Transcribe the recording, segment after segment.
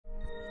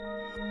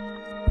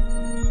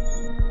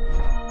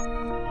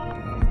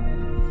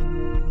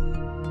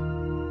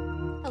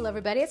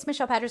everybody. It's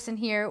Michelle Patterson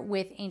here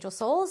with Angel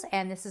Souls,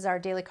 and this is our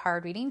daily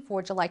card reading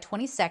for July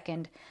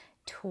 22nd,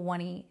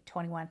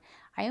 2021.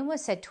 I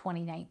almost said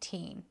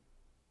 2019.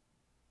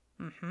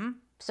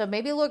 So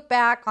maybe look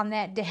back on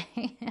that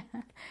day.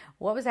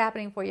 What was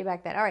happening for you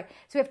back then? All right.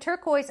 So we have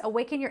turquoise,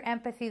 awaken your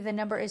empathy. The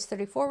number is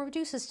 34,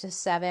 reduces to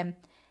 7.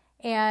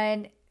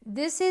 And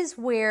this is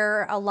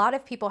where a lot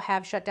of people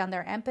have shut down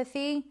their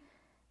empathy,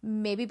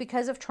 maybe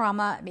because of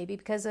trauma, maybe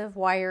because of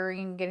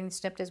wiring, getting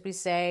snipped, as we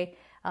say.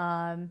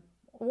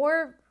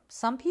 Or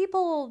some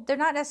people, they're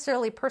not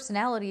necessarily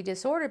personality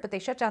disordered, but they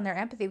shut down their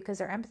empathy because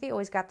their empathy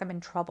always got them in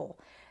trouble.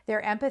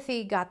 Their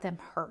empathy got them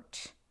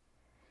hurt.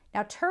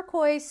 Now,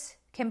 turquoise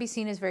can be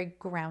seen as very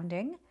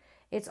grounding.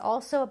 It's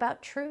also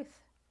about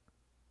truth,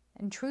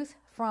 and truth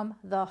from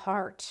the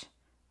heart.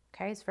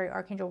 Okay, it's very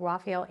Archangel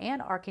Raphael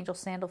and Archangel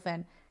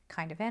Sandalphon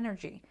kind of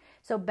energy.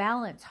 So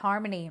balance,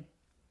 harmony,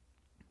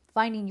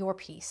 finding your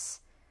peace,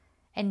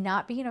 and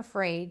not being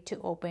afraid to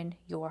open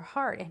your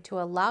heart and to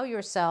allow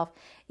yourself,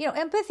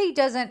 empathy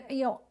doesn't,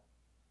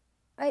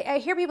 I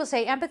hear people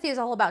say empathy is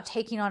all about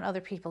taking on other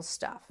people's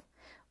stuff.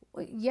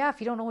 Yeah, if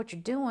you don't know what you're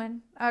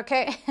doing,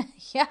 okay.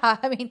 Yeah,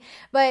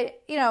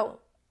 but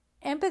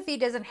empathy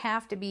doesn't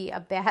have to be a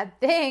bad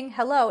thing.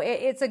 Hello,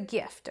 it's a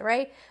gift,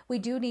 right? We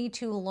do need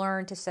to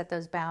learn to set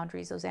those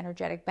boundaries, those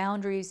energetic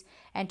boundaries,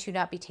 and to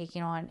not be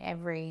taking on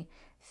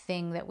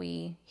everything that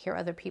we hear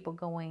other people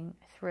going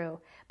through.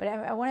 But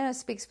I want to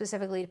speak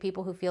specifically to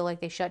people who feel like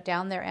they shut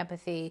down their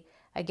empathy,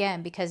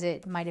 again, because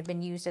it might have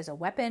been used as a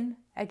weapon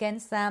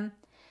against them.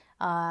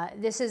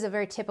 This is a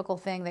very typical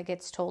thing that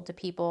gets told to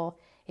people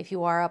if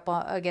you are up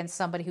against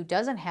somebody who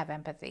doesn't have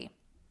empathy,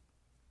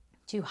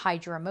 to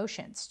hide your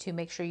emotions, to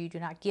make sure you do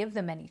not give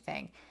them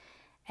anything.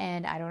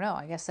 And I don't know,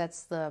 I guess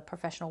that's the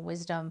professional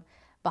wisdom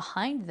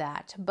behind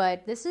that.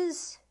 But this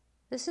is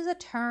a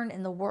turn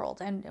in the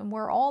world, and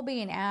we're all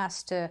being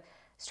asked to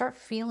start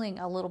feeling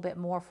a little bit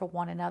more for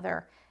one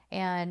another.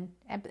 And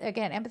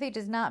again, empathy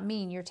does not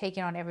mean you're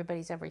taking on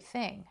everybody's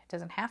everything. It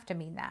doesn't have to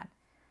mean that.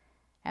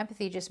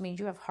 Empathy just means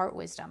you have heart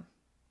wisdom,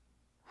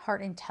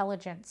 heart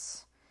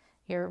intelligence.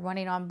 You're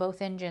running on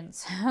both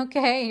engines,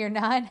 okay? You're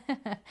not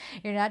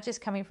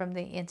just coming from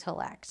the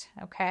intellect,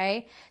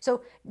 okay?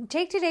 So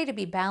take today to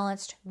be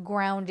balanced,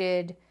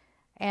 grounded,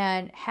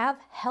 and have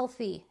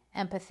healthy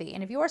empathy.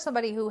 And if you are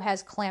somebody who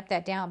has clamped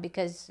that down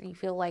because you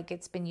feel like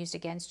it's been used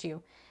against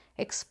you,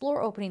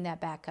 explore opening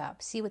that back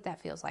up. See what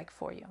that feels like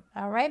for you,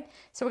 all right?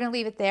 So we're going to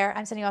leave it there.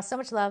 I'm sending you all so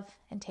much love,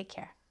 and take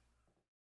care.